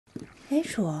哎，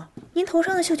主，您头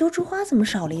上的绣球珠花怎么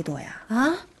少了一朵呀？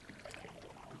啊！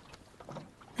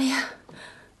哎呀，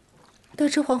得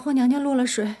知皇后娘娘落了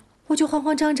水，我就慌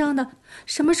慌张张的，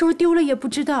什么时候丢了也不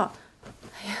知道。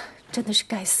哎呀，真的是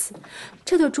该死！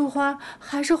这朵珠花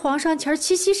还是皇上前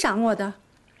七夕赏我的。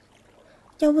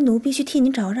要不奴婢去替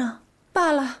您找找？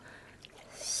罢了，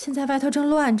现在外头正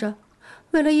乱着，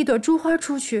为了一朵珠花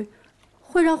出去，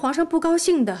会让皇上不高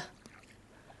兴的。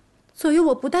左右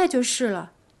我不带就是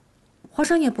了。皇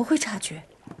上也不会察觉。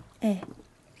哎，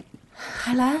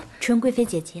海兰，纯贵妃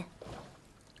姐姐。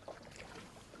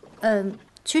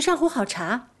去上壶好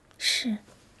茶。是。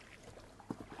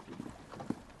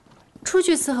出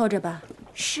去伺候着吧。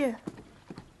是。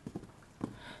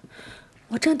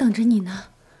我正等着你呢。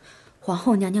皇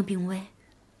后娘娘病危，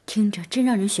听着真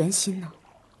让人悬心呢。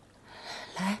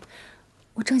来，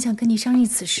我正想跟你商议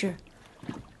此事。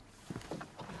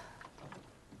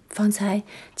方才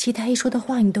齐太医说的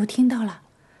话你都听到了。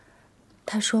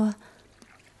他说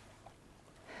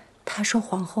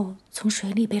皇后从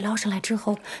水里被捞上来之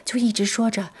后，就一直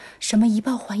说着什么一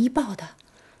报还一报的。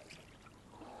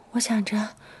我想着，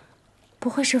不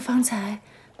会是方才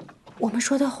我们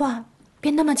说的话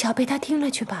便那么巧被他听了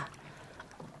去吧？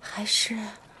还是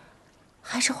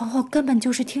皇后根本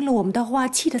就是听了我们的话，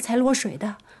气得才落水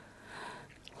的。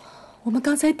我们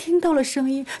刚才听到了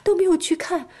声音，都没有去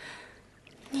看。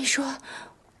你说，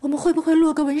我们会不会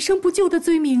落个闻声不救的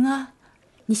罪名啊？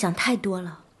你想太多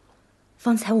了。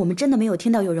方才我们真的没有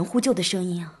听到有人呼救的声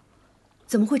音啊，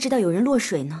怎么会知道有人落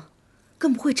水呢？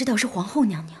更不会知道是皇后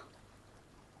娘娘。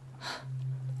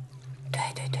对，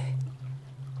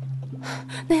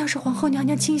那要是皇后娘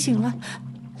娘清醒了，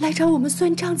来找我们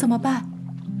算账怎么办？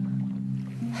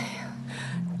哎呀，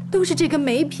都是这个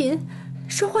梅嫔，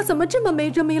说话怎么这么没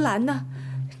遮没拦呢？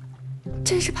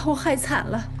真是把我害惨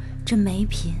了。这梅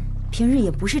嫔平日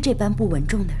也不是这般不稳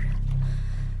重的人，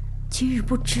今日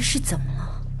不知是怎么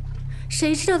了。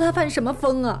谁知道她犯什么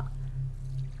疯啊？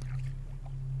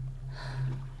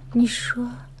你说，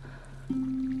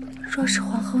若是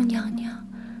皇后娘娘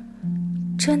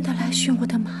真的来寻我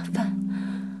的麻烦，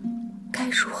该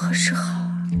如何是好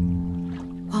啊？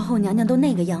皇后娘娘都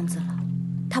那个样子了，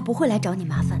她不会来找你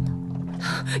麻烦的。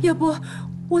要不，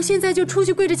我现在就出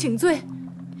去跪着请罪。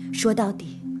说到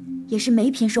底，也是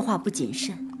梅嫔说话不谨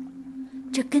慎，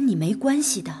这跟你没关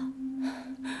系的。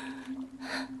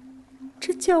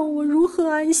这叫我如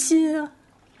何安心啊？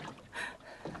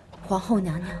皇后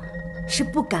娘娘是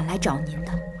不敢来找您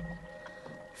的。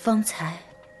方才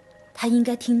她应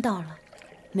该听到了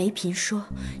梅嫔说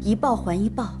一报还一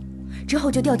报，之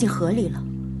后就掉进河里了，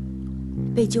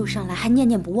被救上来还念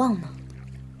念不忘呢。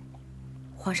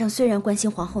皇上虽然关心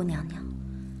皇后娘娘，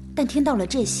但听到了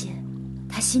这些，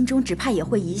他心中只怕也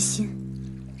会疑心，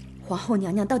皇后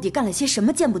娘娘到底干了些什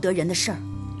么见不得人的事儿，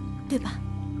对吧？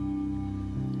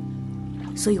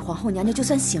所以皇后娘娘就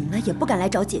算醒了，也不敢来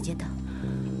找姐姐的。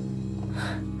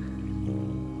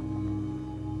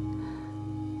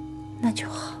那就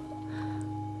好，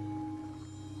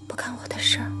不干我的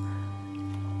事儿，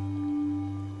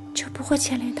就不会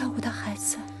牵连到我的孩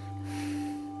子。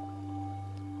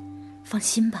放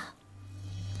心吧。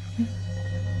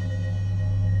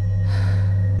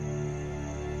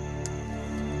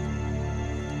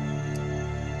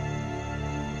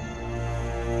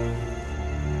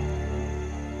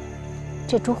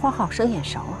这珠花好生眼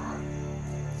熟啊！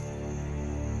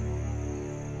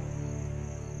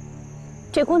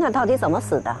这姑娘到底怎么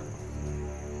死的？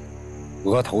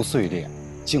额头碎裂，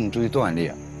颈椎断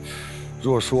裂。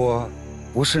若说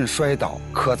不慎摔倒，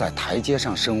磕在台阶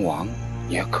上身亡，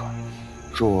也可；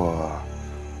若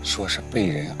说是被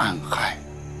人暗害，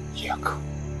也可。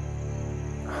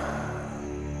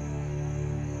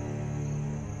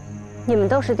你们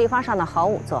都是地方上的好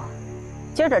仵作，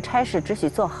今儿这差事只许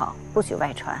做好，不许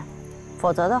外传，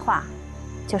否则的话，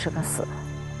就是个死。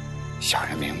小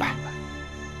人明白。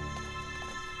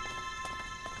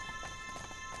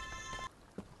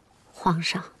皇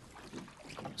上，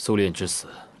苏炼之死，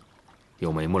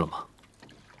有眉目了吗？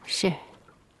是。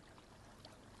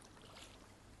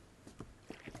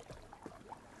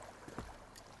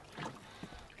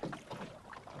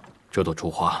这朵珠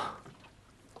花，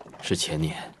是前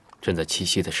年朕在七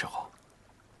夕的时候，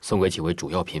送给几位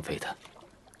主要嫔妃的。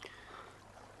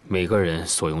每个人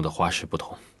所用的花饰不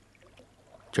同，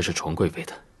这是纯贵妃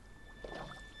的。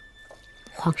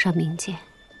皇上明鉴。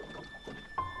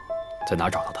在哪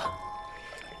找到的？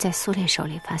在苏炼手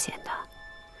里发现的。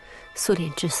苏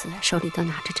炼至死手里都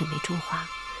拿着这枚珠花，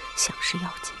想是要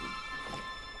紧。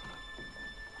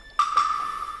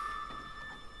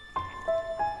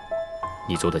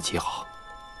你做得极好。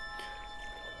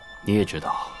你也知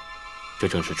道，这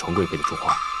正是纯贵妃的珠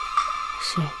花。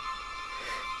是，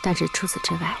但是除此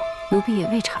之外，奴婢也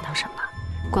未查到什么。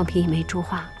光凭一枚珠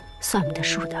花，算不得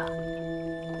数的。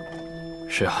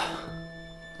是啊，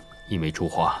一枚珠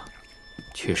花，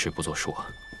确实不作数啊。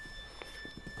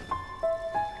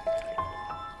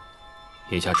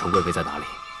眼下纯贵妃在哪里？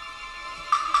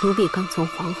奴婢刚从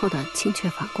皇后的亲阙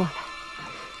房过来，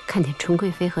看见纯贵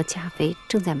妃和嘉妃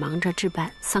正在忙着置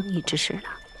办丧仪之事呢。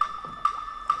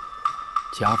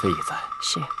嘉妃也在。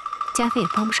是，嘉妃也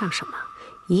帮不上什么，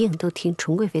一应都听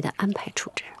纯贵妃的安排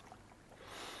处置。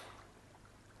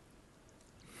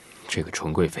这个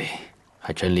纯贵妃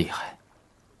还真厉害，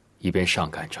一边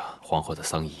上赶着皇后的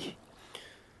丧仪，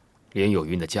连有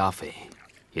孕的嘉妃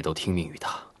也都听命于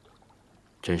她，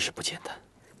真是不简单。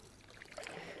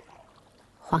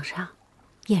皇上，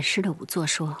验尸的仵作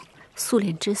说，素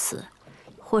练之死，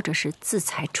或者是自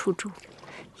裁出柱，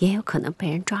也有可能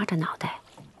被人抓着脑袋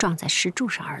撞在石柱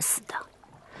上而死的。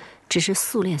只是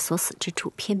素练所死之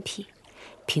处偏僻，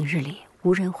平日里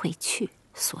无人会去，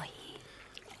所以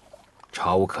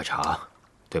查无可查，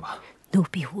对吧？奴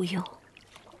婢无用。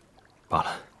罢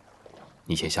了，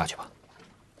你先下去吧。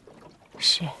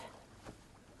是。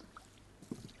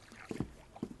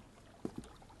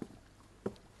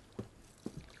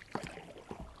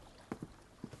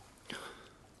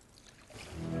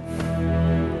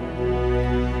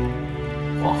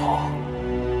皇后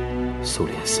素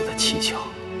莲死的蹊跷，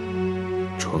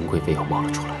纯贵妃又冒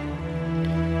了出来，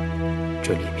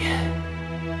这里面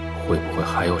会不会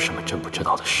还有什么朕不知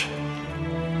道的事？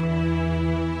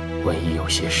万一有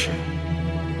些事，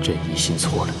朕疑心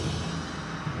错了你，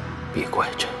别怪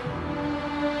朕。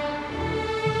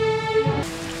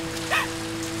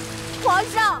皇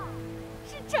上，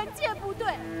是臣妾不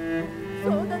对，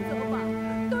所有的责罚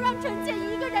都让臣妾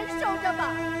一个人受着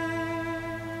吧。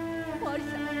皇上，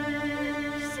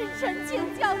是臣妾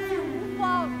教子无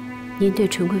方。您对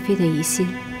纯贵妃的疑心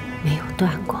没有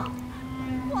断过。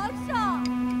皇上，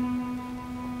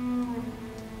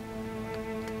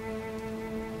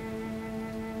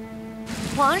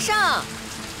皇上，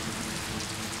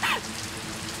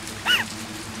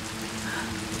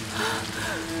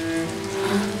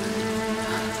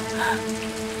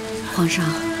皇上，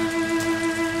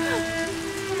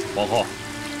皇后，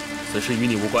此事与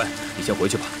你无关，你先回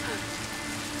去吧。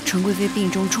纯贵妃病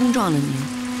中冲撞了您，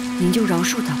您就饶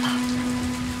恕她吧。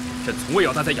朕从未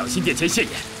要她在养心殿前现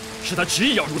眼，是她执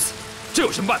意要如此，这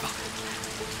有什么办法？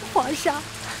皇上，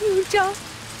永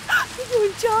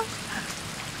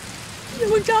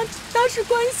璋当时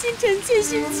关心臣妾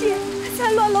心切，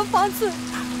才乱了方寸，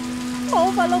冒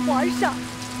犯了皇上，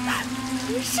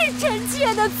是臣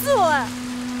妾的错。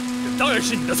这当然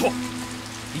是你的错，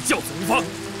你教子无方，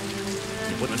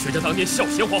你不能学着当年孝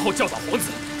贤皇后教导皇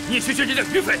子，你也学人家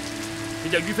于妃，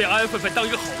人家于妃安安分分当一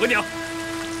个好额娘，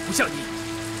不像你，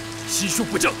心术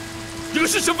不正，惹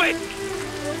是生非。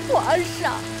皇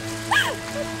上，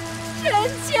臣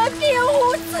妾并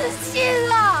无此心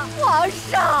了，皇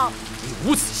上。你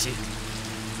无此心，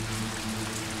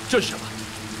这是什么？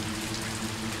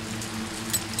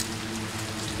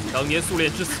当年素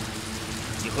练之死，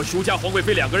你和舒家皇贵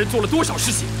妃两个人做了多少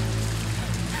事情？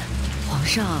皇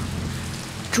上，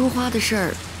珠花的事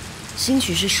儿，兴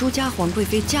许是舒家皇贵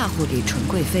妃嫁祸给纯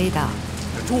贵妃的。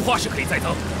这珠花是可以再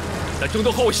增，但争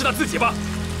夺后位是他自己吧？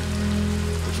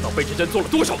不知道贝之真做了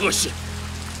多少恶事。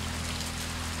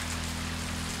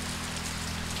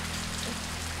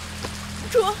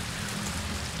纯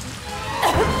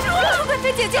贵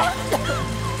妃姐姐，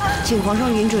请皇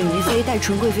上允准于妃带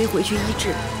纯贵妃回去医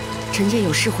治，臣妾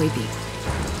有事回禀。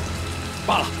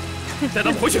罢了，带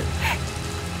他们回去。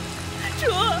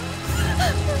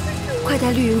快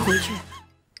带绿云回去。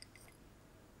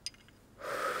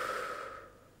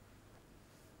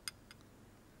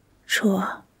楚，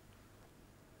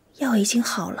药已经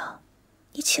好了，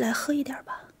你起来喝一点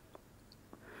吧。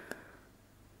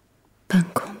本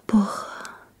宫不喝。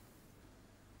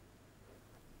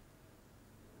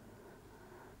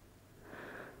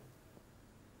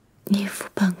你扶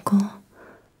本宫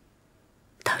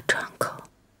到窗口，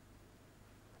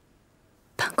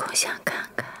本宫想看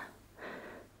看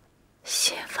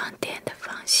协芳殿的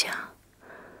方向，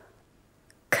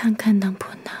看看能不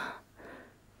能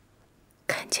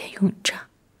看见永璋。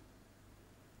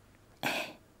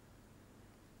哎，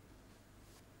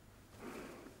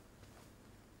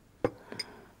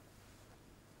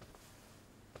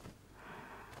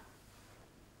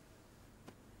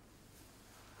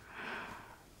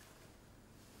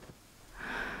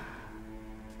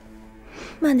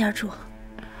慢点煮。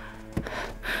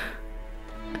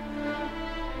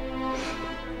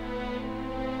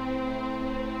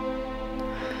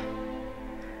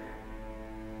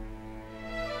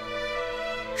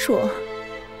主，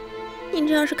您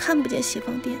这要是看不见协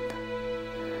芳殿的，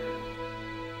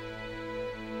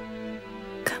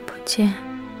看不见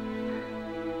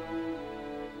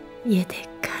也得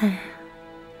看。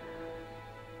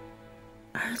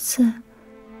儿子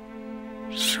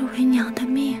是为娘的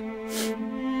命，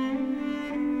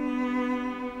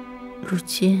如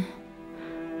今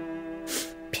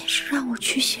便是让我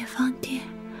去协芳殿，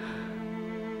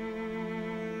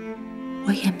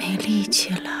我也没力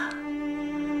气了。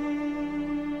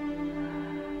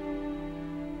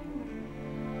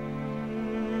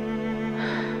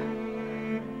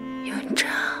院长，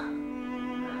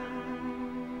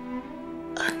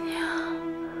阿娘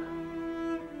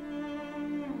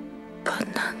不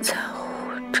能再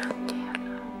护着你了。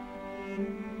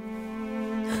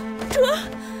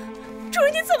主，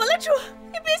你怎么了？主，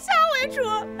你别吓我呀！主，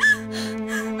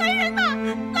来人呐！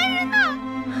来人呐！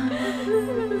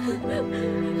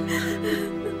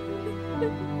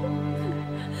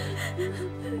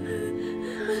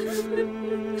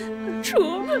主，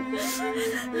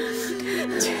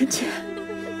姐姐，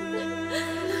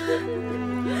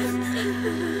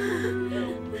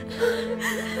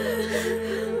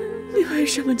你为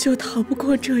什么就逃不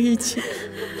过这一劫？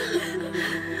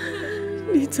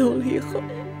你走了以后，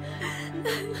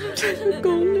这个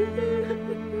宫里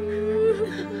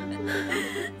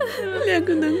连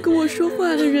个能跟我说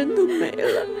话的人都没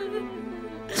了。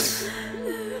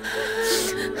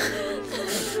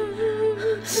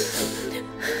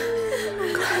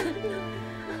快，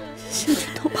先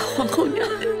去通报皇后娘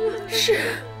娘。是。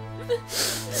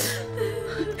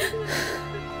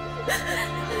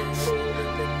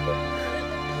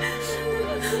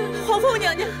皇后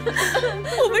娘娘，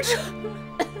我们出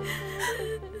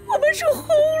轰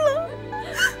了。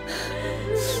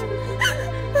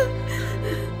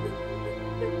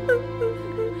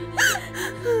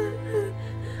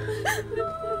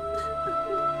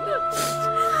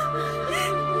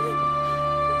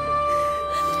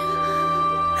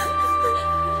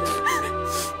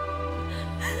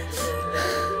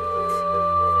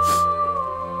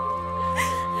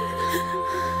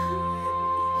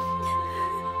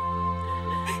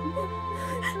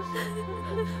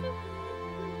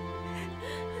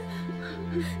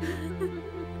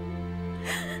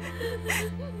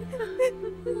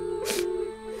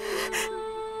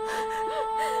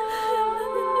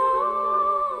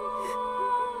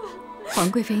皇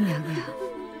贵妃娘娘，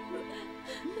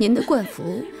您的冠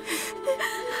服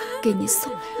给您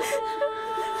送来了。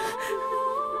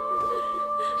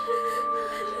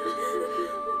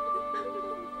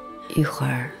一会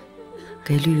儿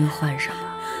给绿云换上吧。